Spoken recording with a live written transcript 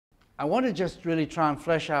I want to just really try and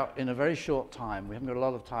flesh out in a very short time, we haven't got a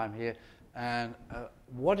lot of time here, and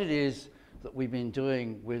what it is that we've been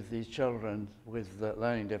doing with these children with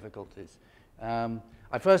learning difficulties.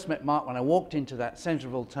 I first met Mark when I walked into that Centre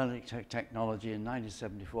of Alternative Technology in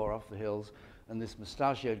 1974 off the hills, and this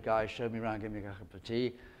mustachioed guy showed me around, gave me a cup of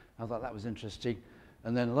tea. I thought that was interesting.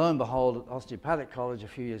 And then lo and behold, at Osteopathic College a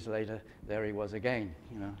few years later, there he was again.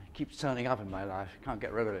 You know, he keeps turning up in my life. Can't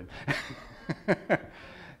get rid of him.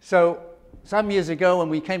 So some years ago, when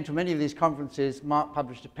we came to many of these conferences, Mark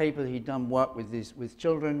published a paper that he'd done work with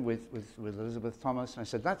children, with Elizabeth Thomas. And I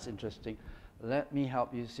said, that's interesting. Let me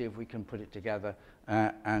help you see if we can put it together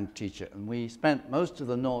and teach it. And we spent most of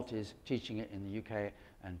the noughties teaching it in the UK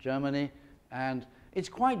and Germany. And it's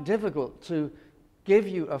quite difficult to give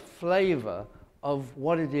you a flavor of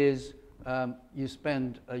what it is you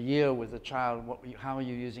spend a year with a child, how are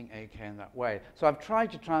you using AK in that way. So I've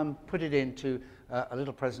tried to try and put it into a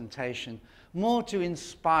little presentation, more to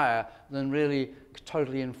inspire than really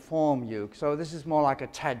totally inform you. So this is more like a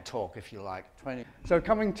TED talk, if you like. So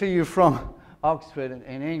coming to you from Oxford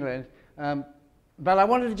in England, but I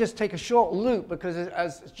wanted to just take a short loop because,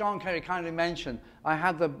 as John Kerry kindly mentioned, I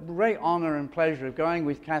had the great honor and pleasure of going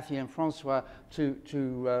with Kathy and Francois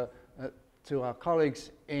to our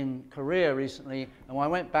colleagues in Korea recently, and I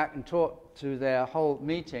went back and talked to their whole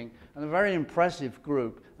meeting, and a very impressive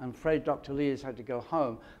group. I'm afraid Dr. Lee has had to go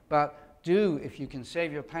home, but do, if you can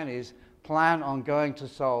save your pennies, plan on going to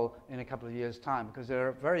Seoul in a couple of years' time, because they're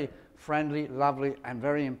a very friendly, lovely, and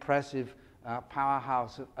very impressive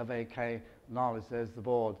powerhouse of AK knowledge. There's the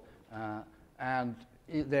board. And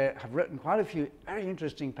they have written quite a few very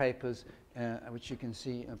interesting papers, which you can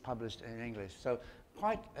see published in English. So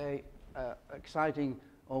quite a exciting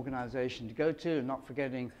organization to go to, and not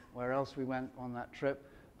forgetting where else we went on that trip.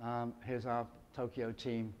 Here's our Tokyo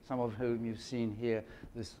team, some of whom you've seen here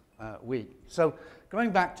this week. So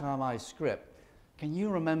going back to my script, can you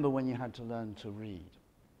remember when you had to learn to read?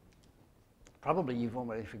 Probably you've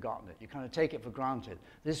already forgotten it. You kind of take it for granted.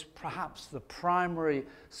 This is perhaps the primary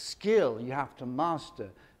skill you have to master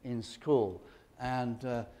in school,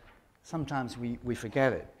 and sometimes we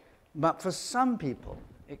forget it. But for some people,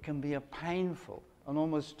 it can be a painful and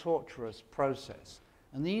almost torturous process.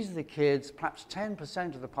 And these are the kids, perhaps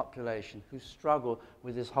 10% of the population, who struggle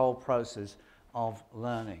with this whole process of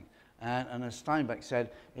learning. And as Steinbeck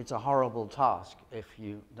said, it's a horrible task if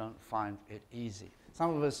you don't find it easy.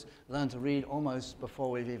 Some of us learn to read almost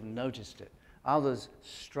before we've even noticed it. Others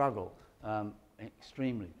struggle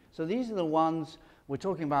extremely. So these are the ones, we're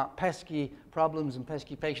talking about pesky problems and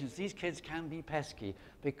pesky patients. These kids can be pesky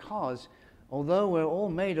because although we're all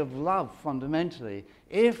made of love fundamentally,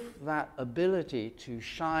 if that ability to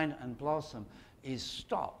shine and blossom is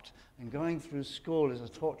stopped and going through school is a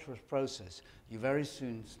torturous process, you very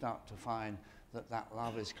soon start to find that that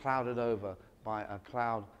love is clouded over by a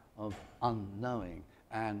cloud of unknowing,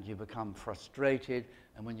 and you become frustrated,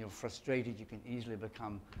 and when you're frustrated you can easily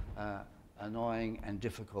become annoying and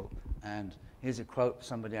difficult. And here's a quote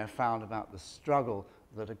somebody I found about the struggle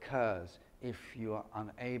that occurs if you are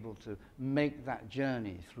unable to make that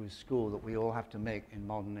journey through school that we all have to make in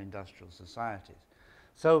modern industrial societies.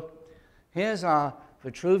 So here's our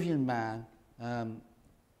Vitruvian man.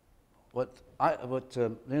 What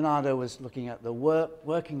Leonardo was looking at, the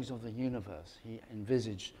workings of the universe. He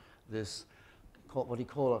envisaged this, what he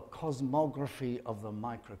called a cosmography of the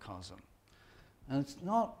microcosm. And it's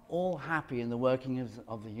not all happy in the working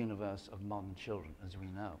of the universe of modern children, as we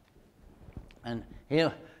know. And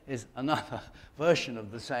here is another version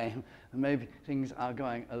of the same, and maybe things are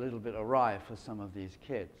going a little bit awry for some of these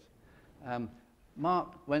kids.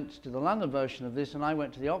 Mark went to the London version of this, and I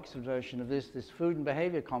went to the Oxford version of this Food and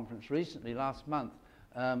Behaviour Conference recently, last month.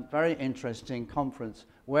 Very interesting conference,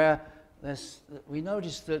 where we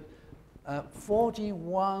noticed that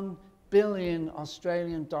 41 billion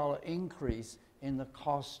Australian dollar increase in the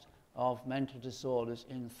cost of mental disorders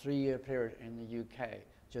in a 3-year period in the UK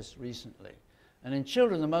just recently. And in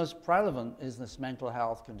children, the most prevalent is this mental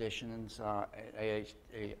health conditions,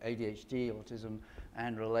 ADHD, autism,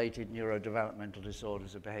 and related neurodevelopmental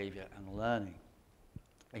disorders of behavior and learning.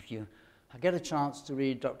 If you get a chance to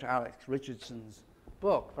read Dr. Alex Richardson's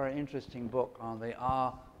book, very interesting book on They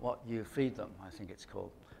Are What You Feed Them, I think it's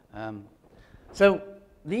called. So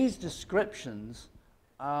these descriptions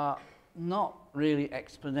are not really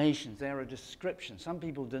explanations, they're a description. Some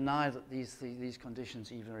people deny that these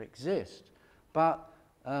conditions even exist, but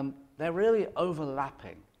they're really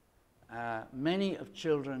overlapping. Many of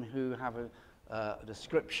children who have a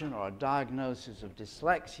description or a diagnosis of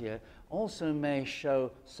dyslexia also may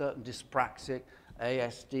show certain dyspraxic,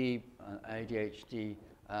 ASD, ADHD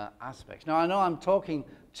aspects. Now, I know I'm talking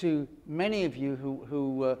to many of you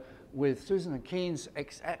who with Susan and Keen's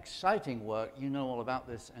exciting work, you know all about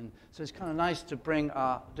this, and so it's kind of nice to bring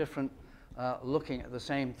our different looking at the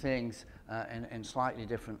same things in slightly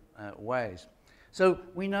different ways. So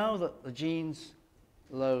we know that the genes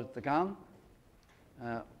load the gun.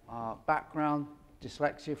 Our background,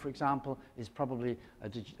 dyslexia, for example, is probably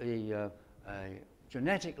a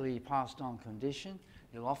genetically passed on condition.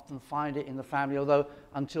 You'll often find it in the family, although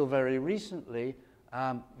until very recently,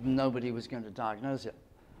 nobody was going to diagnose it.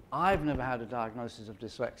 I've never had a diagnosis of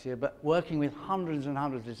dyslexia, but working with hundreds and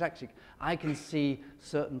hundreds of dyslexic, I can see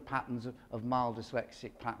certain patterns of mild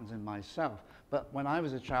dyslexic patterns in myself. But when I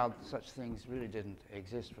was a child, such things really didn't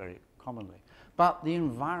exist very commonly. But the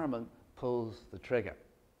environment pulls the trigger.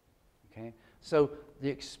 Okay? So the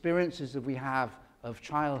experiences that we have of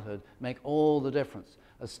childhood make all the difference.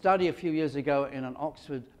 A study a few years ago in an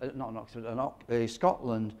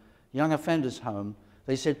Scotland young offenders home,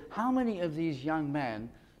 they said, how many of these young men,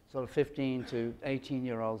 sort of 15 to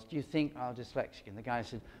 18-year-olds, do you think are dyslexic? And the guy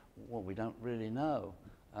said, well, we don't really know.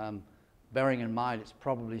 Bearing in mind it's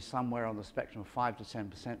probably somewhere on the spectrum of 5 to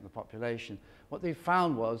 10% of the population. What they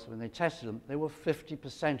found was, when they tested them, there were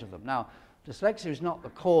 50% of them. Now, dyslexia is not the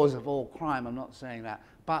cause of all crime, I'm not saying that.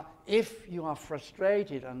 But if you are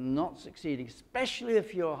frustrated and not succeeding, especially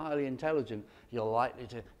if you're highly intelligent, you're likely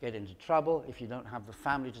to get into trouble. If you don't have the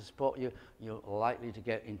family to support you, you're likely to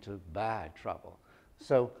get into bad trouble.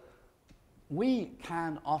 So we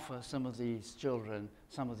can offer some of these children,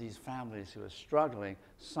 some of these families who are struggling,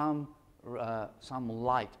 some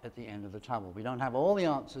light at the end of the tunnel. We don't have all the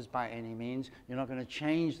answers by any means. You're not going to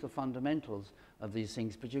change the fundamentals of these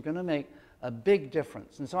things, but you're going to make a big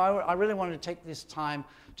difference. And so I really wanted to take this time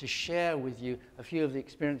to share with you a few of the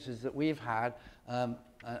experiences that we've had,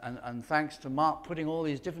 and thanks to Mark putting all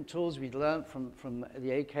these different tools we'd learned from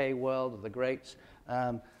the AK world of the greats,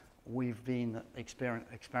 we've been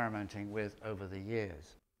experimenting with over the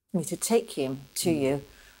years. To take him to you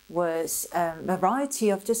was a variety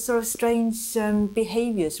of just sort of strange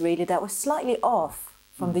behaviours, really, that was slightly off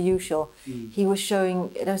from the usual. He was showing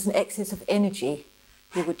there was an excess of energy.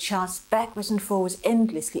 He would charge backwards and forwards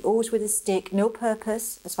endlessly, always with a stick, no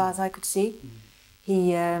purpose, as far as I could see.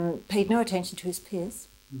 He paid no attention to his peers.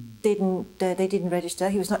 They didn't register.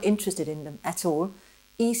 He was not interested in them at all.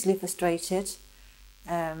 Easily frustrated,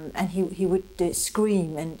 and he would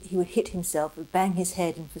scream, and he would hit himself, would bang his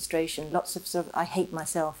head in frustration. Lots of sort of I hate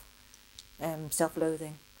myself,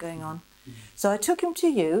 self-loathing going on. So I took him to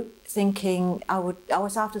you, thinking I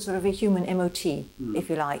was after sort of a human MOT, if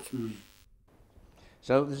you like.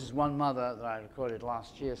 So this is one mother that I recorded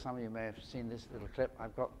last year. Some of you may have seen this little clip.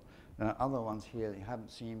 I've got other ones here that you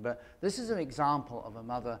haven't seen, but this is an example of a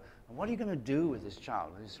mother. And what are you going to do with this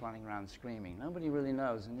child who's running around screaming? Nobody really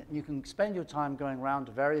knows. And you can spend your time going around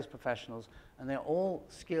to various professionals, and they're all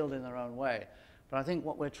skilled in their own way. But I think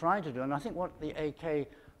what we're trying to do, and I think what the AK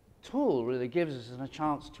tool really gives us, is a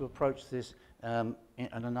chance to approach this at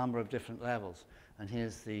a number of different levels. And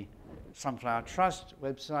here's the Sunflower Trust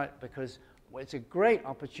website, because it's a great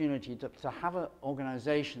opportunity to have an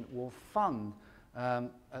organization that will fund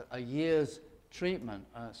a year's treatment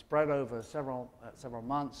spread over several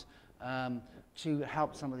months to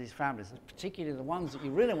help some of these families. Particularly the ones that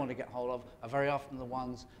you really want to get hold of are very often the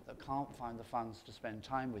ones that can't find the funds to spend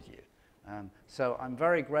time with you. So I'm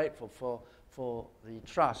very grateful for the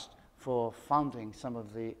trust for funding some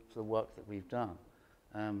of the work that we've done.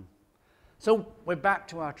 So we're back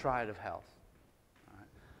to our triad of health.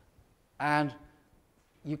 And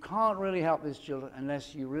you can't really help these children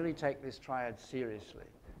unless you really take this triad seriously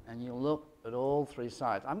and you look at all three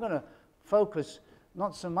sides. I'm going to focus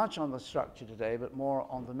not so much on the structure today, but more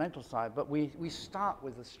on the mental side. But we start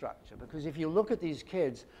with the structure, because if you look at these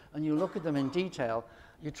kids and you look at them in detail,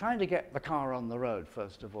 you're trying to get the car on the road,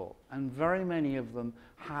 first of all. And very many of them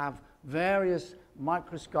have various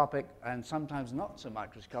microscopic and sometimes not so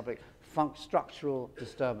microscopic structural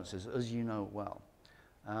disturbances, as you know well.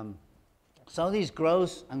 So these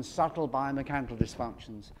gross and subtle biomechanical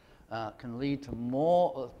dysfunctions can lead to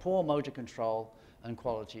poor motor control and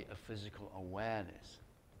quality of physical awareness.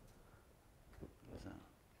 So,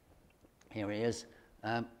 here he is.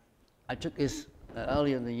 I took this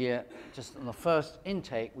earlier in the year, just on the first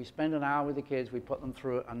intake. We spend an hour with the kids. We put them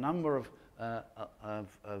through a number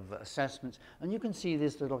of assessments. And you can see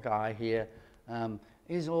this little guy here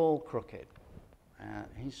is all crooked.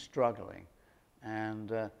 He's struggling.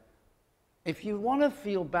 And if you want to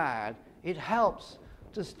feel bad, it helps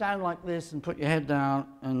to stand like this and put your head down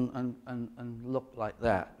and look like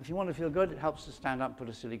that. If you want to feel good, it helps to stand up and put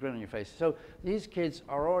a silly grin on your face. So these kids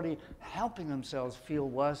are already helping themselves feel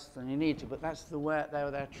worse than you need to, but that's the way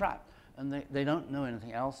they're trapped. And they don't know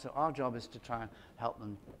anything else, so our job is to try and help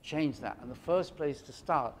them change that. And the first place to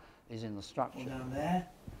start is in the structure. Pull down there,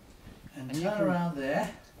 and you turn can around there.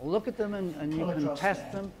 look at them and you Pull can across test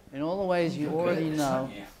there. them in all the ways you already know.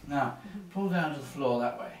 Now, pull down to the floor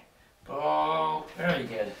that way. Oh, very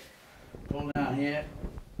good. Pull down here.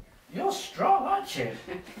 You're strong, aren't you?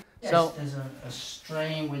 Yes, So there's a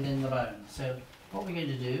strain within the bone. So what we're going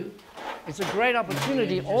to do... It's a great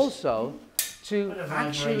opportunity just also to put a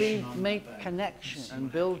actually vibration on make that bone. connection See and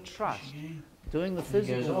what build happens. trust. Again. Doing the goes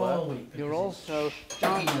physical all work, week you're because also it's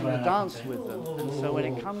shaking dancing the the bone dance up and with them. saying, And so when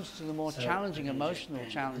it "Oh." comes to the more So challenging you emotional just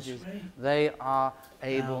bend challenges, this way. they are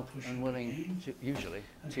able push and it willing again. to, usually,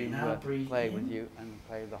 Okay, to now breathe play in. with you and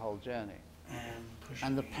play the whole journey. And push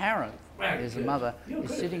And it the again. parent, Very is the good. mother, You're is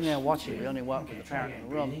good at sitting this. there watching. Good. We only work Okay, with the try parent in the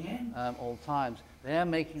again. room Breathing in. all times. They're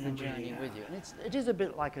making the And journey breathing with out. you. And it is a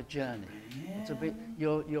bit like a journey. It's a bit,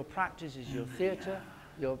 your practice is your theatre.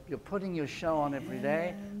 You're putting your show on every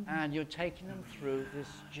day, and you're taking them through this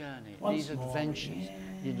journey, Once these more, adventures,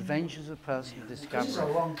 the adventures of personal Because discovery. it's a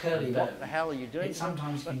long curly bone. What the hell are you doing? It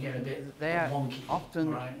sometimes can But get a bit they are wonky,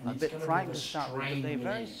 often right? And a it's bit got a bit frightened of to a start with, but strain they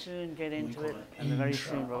very within it. soon get We into call it, it and they very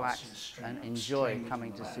soon relax intra-osseous and strain, enjoy strain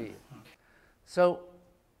coming to within the see bone. you. Okay. So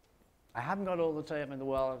I haven't got all the time in the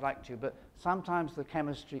world I'd like to, but sometimes the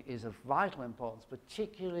chemistry is of vital importance,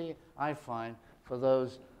 particularly, I find, for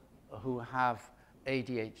those who have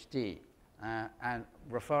ADHD. And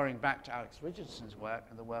referring back to Alex Richardson's work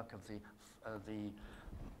and the work of the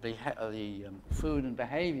Food and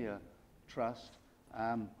Behavior Trust,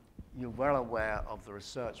 you're well aware of the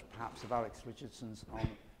research, perhaps, of Alex Richardson's on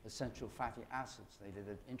essential fatty acids. They did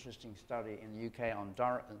an interesting study in the UK on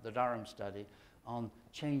the Durham study on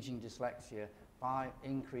changing dyslexia by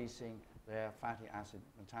increasing their fatty acid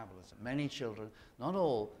metabolism. Many children, not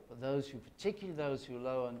all, but those who, particularly those who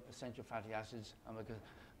low on essential fatty acids,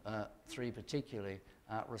 omega-3 particularly,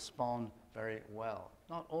 respond very well.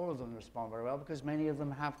 Not all of them respond very well because many of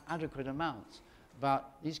them have adequate amounts. But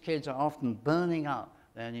these kids are often burning up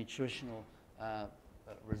their nutritional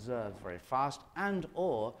reserves very fast, and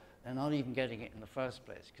or they're not even getting it in the first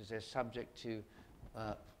place because they're subject to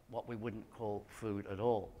what we wouldn't call food at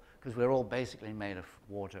all, because we're all basically made of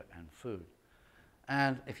water and food.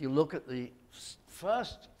 And if you look at the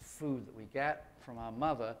first food that we get from our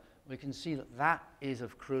mother, we can see that that is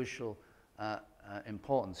of crucial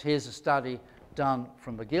importance. Here's a study done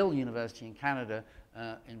from McGill University in Canada,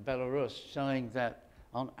 in Belarus, showing that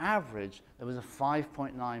on average there was a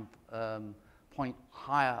 5.9 point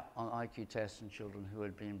higher on IQ tests in children who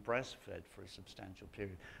had been breastfed for a substantial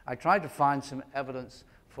period. I tried to find some evidence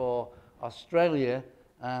for Australia,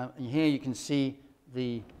 and here you can see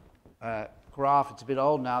the graph. It's a bit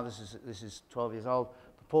old now. This is 12 years old.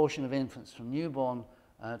 Proportion of infants from newborn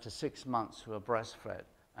to 6 months who are breastfed.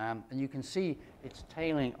 And you can see it's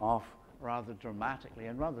tailing off rather dramatically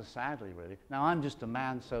and rather sadly, really. Now, I'm just a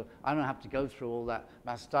man, so I don't have to go through all that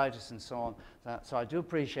mastitis and so on. So I do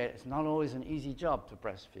appreciate it's not always an easy job to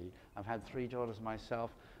breastfeed. I've had 3 daughters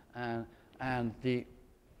myself, and the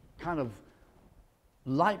kind of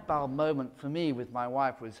light bulb moment for me with my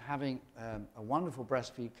wife was having a wonderful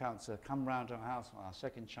breastfeed counselor come round to our house on our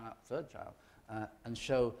third child, and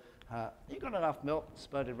show her, you got enough milk,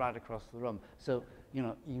 spurted right across the room. So, you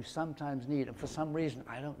know, you sometimes need, and for some reason,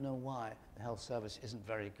 I don't know why, the health service isn't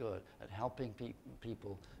very good at helping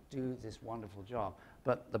people do this wonderful job.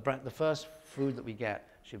 But the first food that we get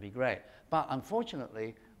should be great. But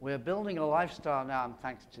unfortunately, we're building a lifestyle now, and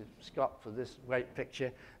thanks to Scott for this great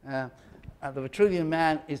picture. The Vitruvian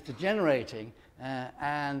man is degenerating,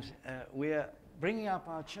 and we're bringing up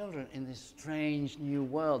our children in this strange new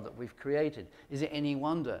world that we've created. Is it any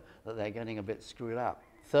wonder that they're getting a bit screwed up?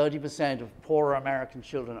 30% of poorer American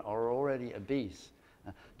children are already obese.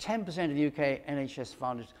 10% of UK NHS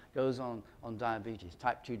funded goes on diabetes.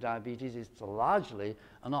 Type 2 diabetes is largely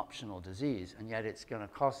an optional disease, and yet it's going to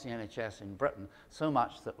cost the NHS in Britain so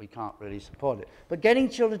much that we can't really support it. But getting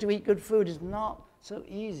children to eat good food is not so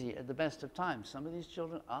easy at the best of times. Some of these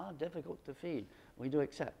children are difficult to feed. We do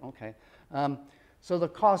accept, okay. So the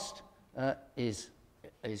cost is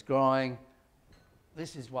growing.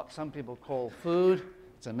 This is what some people call food.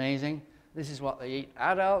 It's amazing. This is what they eat,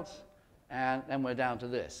 adults, and then we're down to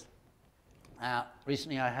this.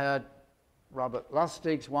 Recently I heard Robert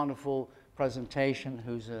Lustig's wonderful presentation,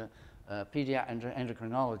 who's a pediatric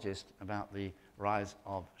endocrinologist, about the rise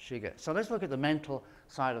of sugar. So let's look at the mental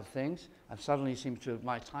side of things. My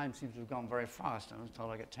time seems to have gone very fast. I was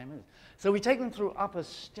told I get 10 minutes. So we take them through up a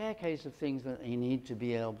staircase of things that you need to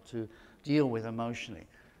be able to deal with emotionally.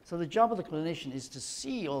 So the job of the clinician is to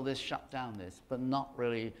see all this, shut down this, but not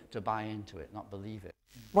really to buy into it, not believe it.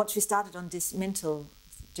 Once we started on this mental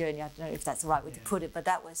journey, I don't know if that's the right way to put it, but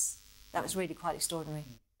that was really quite extraordinary.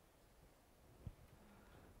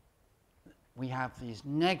 We have these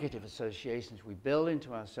negative associations we build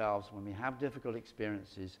into ourselves when we have difficult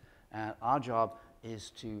experiences, and our job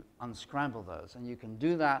is to unscramble those. And you can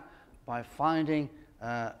do that by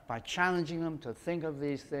by challenging them to think of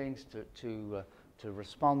these things, to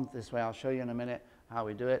respond this way. I'll show you in a minute how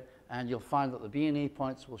we do it, and you'll find that the B&E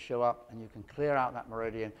points will show up, and you can clear out that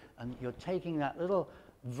meridian, and you're taking that little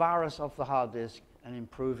virus off the hard disk and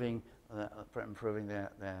improving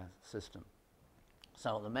their system.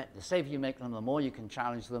 So the safer you make them, the more you can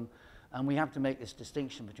challenge them. And we have to make this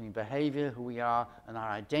distinction between behavior, who we are, and our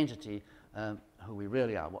identity, who we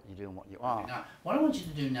really are, what you do and what you are. Now, what I want you to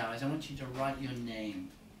do now is I want you to write your name.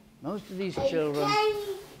 Most of these children...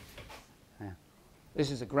 This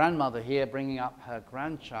is a grandmother here bringing up her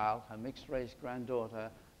grandchild, her mixed-race granddaughter,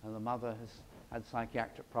 and the mother has had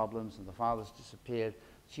psychiatric problems and the father's disappeared.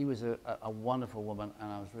 She was a wonderful woman, and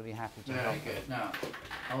I was really happy to help her. Very good. Now,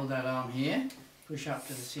 hold that arm here. Push up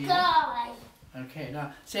to the ceiling. Sky. Okay,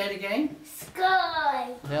 now, say it again.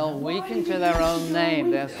 Sky. They'll weaken to their own name.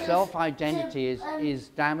 Their self-identity is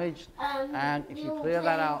damaged, and if you clear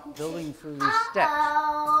that out, building through these steps,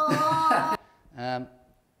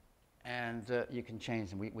 you can change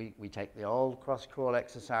them. We take the old cross-crawl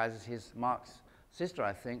exercises. Mark's sister,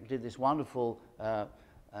 I think, did this wonderful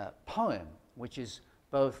poem, which is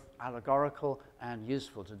both allegorical and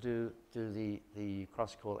useful to do the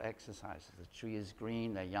cross-crawl exercises. The tree is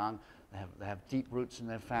green, they're young, they have deep roots in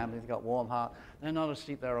their family, they've got warm heart. They're not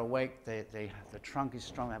asleep, they're awake, the trunk is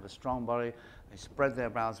strong, they have a strong body, they spread their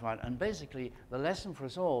brows wide. And basically, the lesson for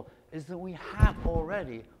us all is that we have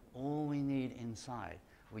already all we need inside.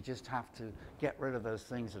 We just have to get rid of those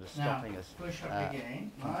things that are stopping us push up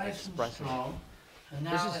again, nice and expressing. strong. And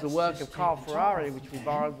now This is the work of Carl Ferrari, which we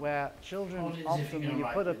borrowed, where children often, when you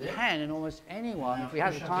put a pen in almost anyone, if we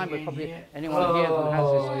had the time, but probably anyone here that has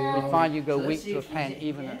this, we find you go weak to a pen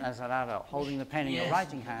even as an adult, holding the pen in your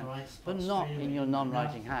writing hand, but not in your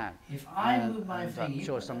non-writing hand. If I move my And finger, I'm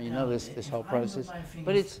sure some of you know this whole process.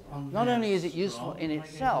 But it's not only is it useful in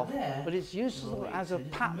itself, but it's useful as a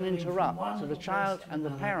pattern interrupt to the child and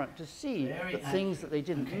the parent to see that things that they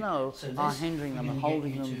didn't know are hindering them and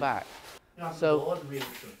holding them back. So,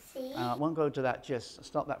 I won't go to that, just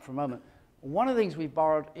stop that for a moment. One of the things we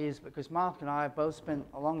borrowed is because Mark and I have both spent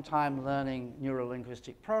a long time learning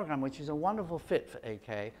Neuro-Linguistic-Programming, which is a wonderful fit for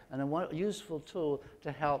AK and a useful tool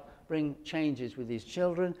to help bring changes with these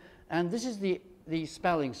children. And this is the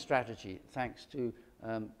spelling strategy, thanks to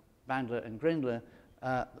Bandler and Grindler,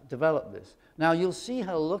 developed this. Now you'll see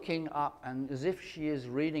her looking up and as if she is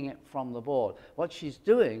reading it from the board. What she's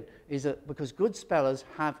doing is that because good spellers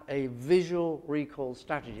have a visual recall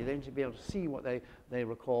strategy, they need to be able to see what they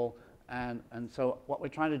recall, and so what we're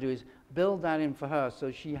trying to do is build that in for her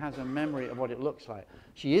so she has a memory of what it looks like.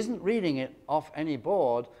 She isn't reading it off any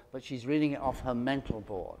board, but she's reading it off her mental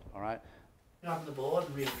board, all right? Off the board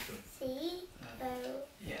and read it through. C-O-N.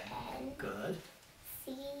 Yeah, good.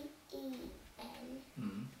 C-E-N.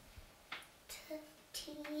 Mm-hmm.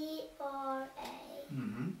 T-R-A.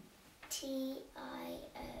 Mm-hmm.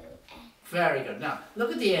 T-I-O-N. Very good. Now,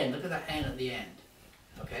 look at the end. Look at that N at the end.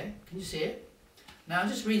 Okay? Can you see it? Now,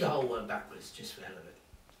 just read the whole word backwards, just for the hell of it.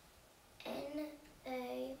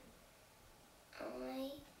 N-O-I-T.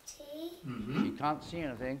 Mm-hmm. She can't see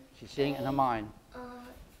anything. She's seeing it in her mind.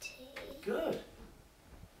 R-T. Good.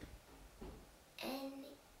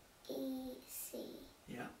 N-E-C.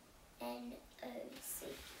 Yeah. N-O-C.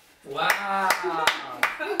 Wow!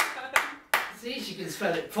 See, she can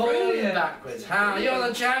spell it forward and backwards. How? You're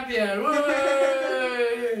the champion!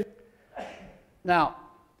 Woo! Now,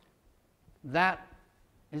 that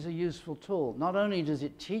is a useful tool. Not only does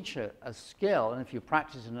it teach her a skill, and if you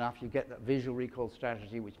practice it enough, you get that visual recall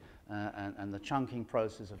strategy which, and the chunking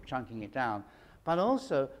process of chunking it down, but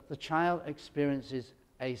also the child experiences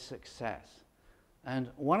a success.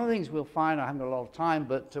 And one of the things we'll find, I haven't got a lot of time,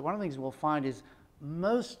 but one of the things we'll find is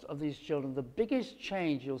most of these children, the biggest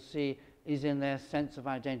change you'll see is in their sense of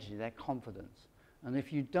identity, their confidence. And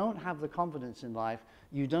if you don't have the confidence in life,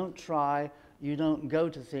 you don't try, you don't go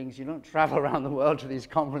to things, you don't travel around the world to these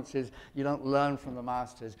conferences, you don't learn from the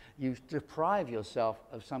masters, you deprive yourself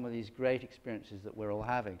of some of these great experiences that we're all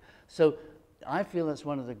having. So I feel that's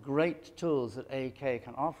one of the great tools that AAK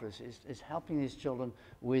can offer us is helping these children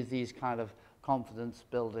with these kind of confidence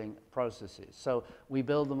building processes. So we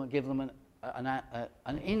build them and give them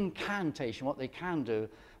an incantation, what they can do,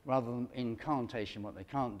 rather than incantation, what they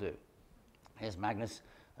can't do. Here's Magnus.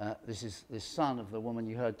 This is the son of the woman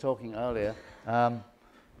you heard talking earlier.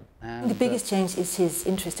 And the biggest change is his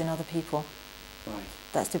interest in other people. Right.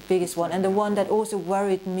 That's the biggest one, and the one that also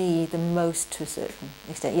worried me the most to a certain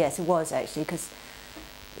extent. Yes, it was actually, because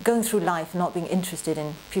going through life not being interested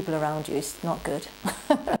in people around you is not good.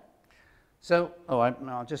 So,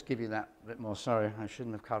 I'll just give you that a bit more. Sorry, I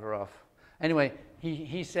shouldn't have cut her off. Anyway,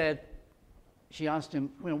 he said, she asked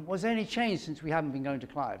him, well, was there any change since we haven't been going to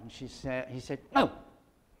Clive? And he said, no.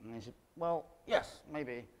 And he said, well, yes,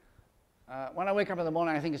 maybe. When I wake up in the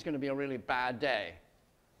morning, I think it's going to be a really bad day.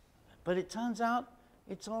 But it turns out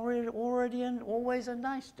it's always a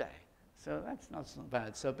nice day. So that's not so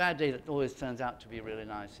bad. So a bad day that always turns out to be really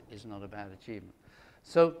nice is not a bad achievement.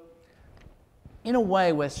 So in a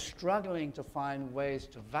way, we're struggling to find ways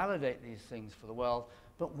to validate these things for the world.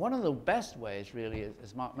 But one of the best ways, really,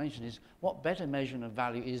 as Mark mentioned, is what better measurement of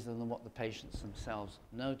value is than what the patients themselves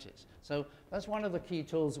notice. So that's one of the key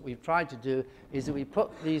tools that we've tried to do, is that we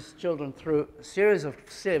put these children through a series of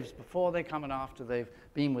sieves before they come and after they've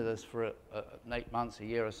been with us for 8 months, a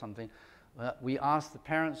year or something. We ask the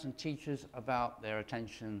parents and teachers about their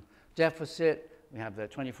attention deficit. We have their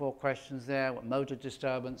 24 questions there, what motor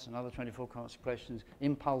disturbance, another 24 questions,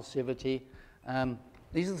 impulsivity.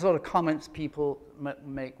 These are the sort of comments people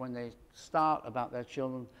make when they start about their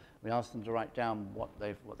children. We ask them to write down what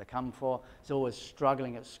they come for. It's always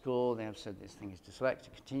struggling at school. They have said this thing is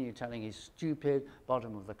dyslexic. Continue telling he's stupid,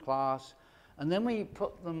 bottom of the class. And then we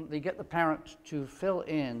they get the parent to fill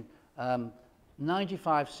in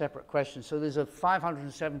 95 separate questions. So there's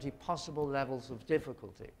 570 possible levels of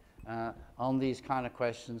difficulty on these kind of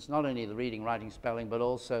questions, not only the reading, writing, spelling, but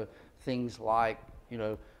also things like,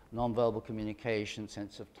 nonverbal communication,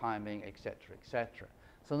 sense of timing, etc., etc.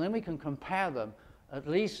 So then we can compare them, at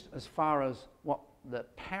least as far as what the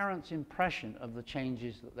parents' impression of the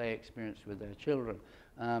changes that they experienced with their children.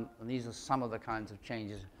 And these are some of the kinds of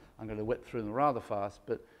changes. I'm going to whip through them rather fast.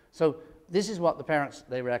 But so this is what the parents,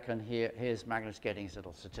 they reckon. Here's Magnus getting his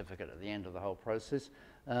little certificate at the end of the whole process.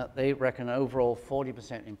 They reckon overall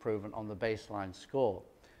 40% improvement on the baseline score.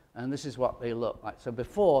 And this is what they look like. So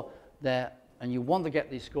before they're, and you want to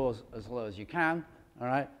get these scores as low as you can, all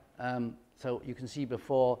right? So you can see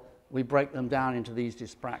before we break them down into these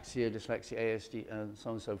dyspraxia, dyslexia, ASD, and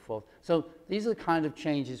so on and so forth. So these are the kind of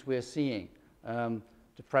changes we're seeing.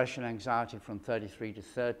 Depression, anxiety from 33 to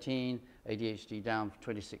 13, ADHD down from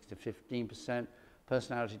 26 to 15%,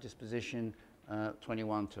 personality disposition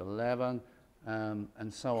 21 to 11,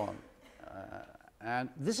 and so on. And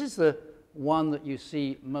this is the one that you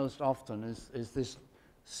see most often is this.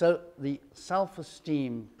 So the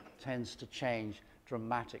self-esteem tends to change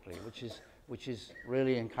dramatically, which is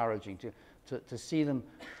really encouraging to see them.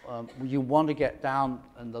 You want to get down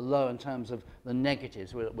in the low in terms of the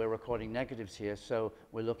negatives. We're recording negatives here, so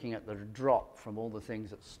we're looking at the drop from all the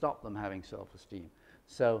things that stop them having self-esteem.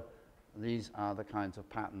 So these are the kinds of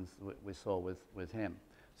patterns we saw with him.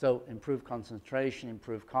 So improved concentration,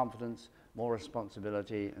 improved confidence, more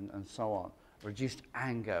responsibility, and so on. Reduced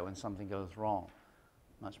anger when something goes wrong.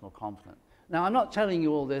 Much more confident. Now, I'm not telling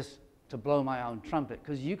you all this to blow my own trumpet,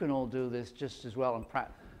 because you can all do this just as well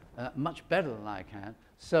and much better than I can.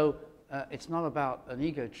 So it's not about an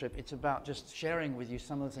ego trip. It's about just sharing with you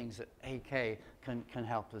some of the things that AK can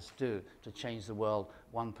help us do to change the world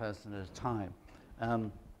one person at a time.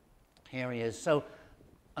 Here he is. So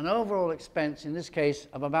an overall expense, in this case,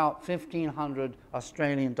 of about 1,500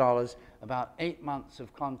 Australian dollars, about 8 months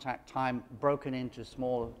of contact time broken into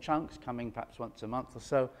smaller chunks, coming perhaps once a month or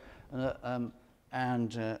so,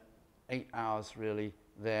 and 8 hours really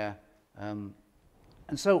there. And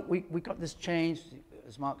so we got this change,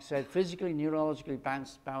 as Mark said, physically, neurologically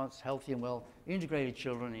balanced, healthy and well, integrated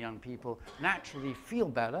children and young people naturally feel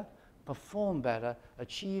better, perform better,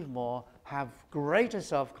 achieve more, have greater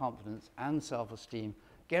self-confidence and self-esteem,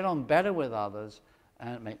 get on better with others,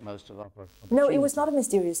 and make most of our opportunities. No, it was not a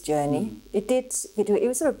mysterious journey. It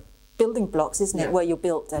was sort of building blocks, isn't it, where you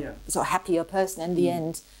built a sort of happier person in the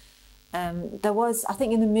end. There was, I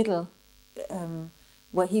think, in the middle,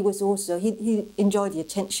 where he was also, he enjoyed the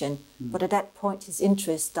attention, but at that point his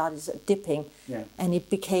interest started sort of dipping, and it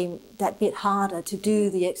became that bit harder to do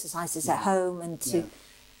the exercises at home and to,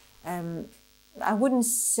 I wouldn't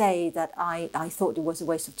say that I thought it was a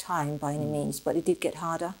waste of time by any means, but it did get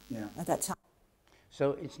harder at that time.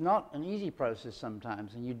 So it's not an easy process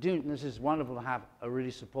sometimes, and this is wonderful to have a really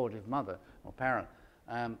supportive mother or parent.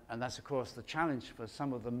 And that's, of course, the challenge for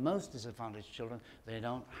some of the most disadvantaged children. They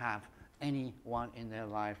don't have anyone in their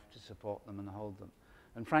life to support them and hold them.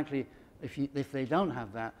 And frankly, if they don't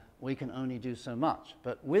have that, we can only do so much.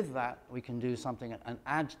 But with that, we can do something and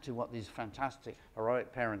add to what these fantastic,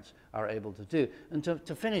 heroic parents are able to do. And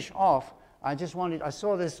to finish off, I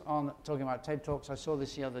saw this on, talking about TED Talks, I saw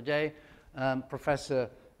this the other day. Professor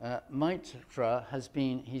Maitra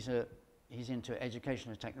he's into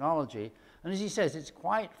education and technology, and as he says, it's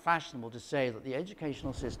quite fashionable to say that the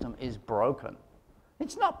educational system is broken.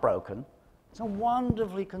 It's not broken, it's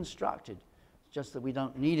wonderfully constructed. It's just that we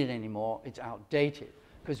don't need it anymore, it's outdated.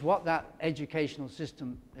 Because what that educational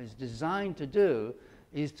system is designed to do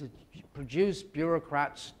is to produce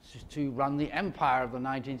bureaucrats to run the empire of the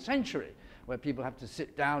 19th century, where people have to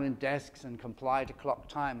sit down in desks and comply to clock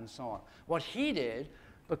time and so on. What he did,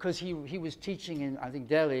 because he was teaching in, I think,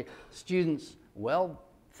 Delhi, students,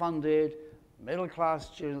 well-funded,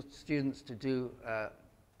 middle-class students to do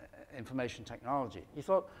information technology. He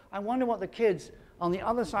thought, I wonder what the kids on the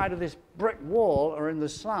other side of this brick wall or in the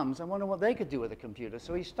slums, I wonder what they could do with a computer.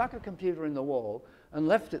 So he stuck a computer in the wall and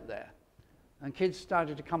left it there. And kids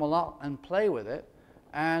started to come along and play with it.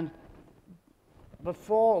 And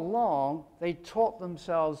before long, they taught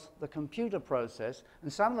themselves the computer process,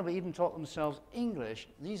 and some of them even taught themselves English.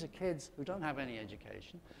 These are kids who don't have any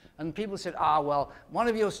education. And people said, well, one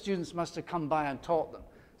of your students must have come by and taught them.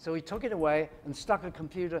 So he took it away and stuck a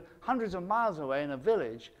computer hundreds of miles away in a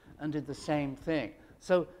village and did the same thing.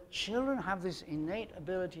 So children have this innate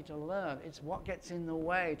ability to learn. It's what gets in the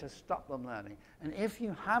way to stop them learning. And if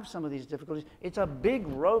you have some of these difficulties, it's a big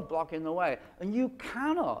roadblock in the way. And you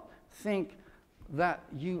cannot think that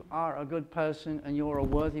you are a good person and you're a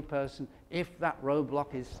worthy person if that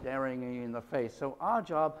roadblock is staring you in the face. So our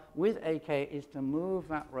job with AK is to move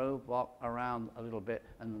that roadblock around a little bit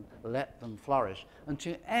and let them flourish. And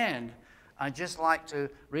to end, I'd just like to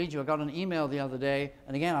read you, I got an email the other day,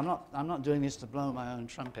 and again, I'm not doing this to blow my own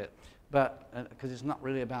trumpet, but because it's not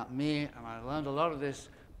really about me, and I learned a lot of this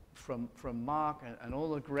from Mark and all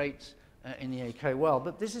the greats in the AK world,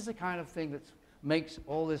 but this is the kind of thing that makes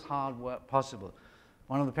all this hard work possible.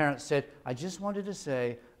 One of the parents said, I just wanted to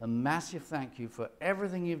say a massive thank you for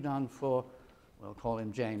everything you've done for, we'll call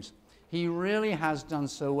him James. He really has done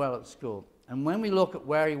so well at school. And when we look at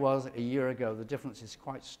where he was a year ago, the difference is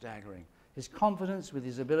quite staggering. His confidence with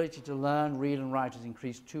his ability to learn, read, and write has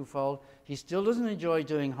increased twofold. He still doesn't enjoy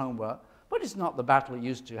doing homework, but it's not the battle it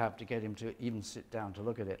used to have to get him to even sit down to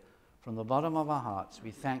look at it. From the bottom of our hearts,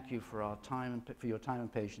 we thank you for your time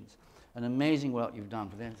and patience. An amazing work you've done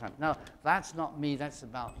for the entire time. Now, that's not me, that's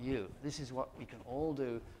about you. This is what we can all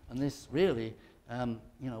do, and this really,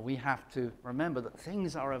 we have to remember that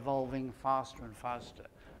things are evolving faster and faster,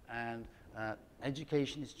 and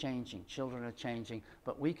education is changing, children are changing,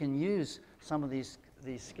 but we can use some of these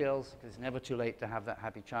skills, because it's never too late to have that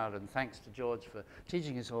happy childhood. And thanks to George for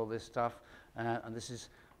teaching us all this stuff, and this is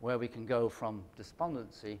where we can go from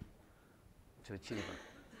despondency to achievement.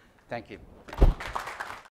 Thank you.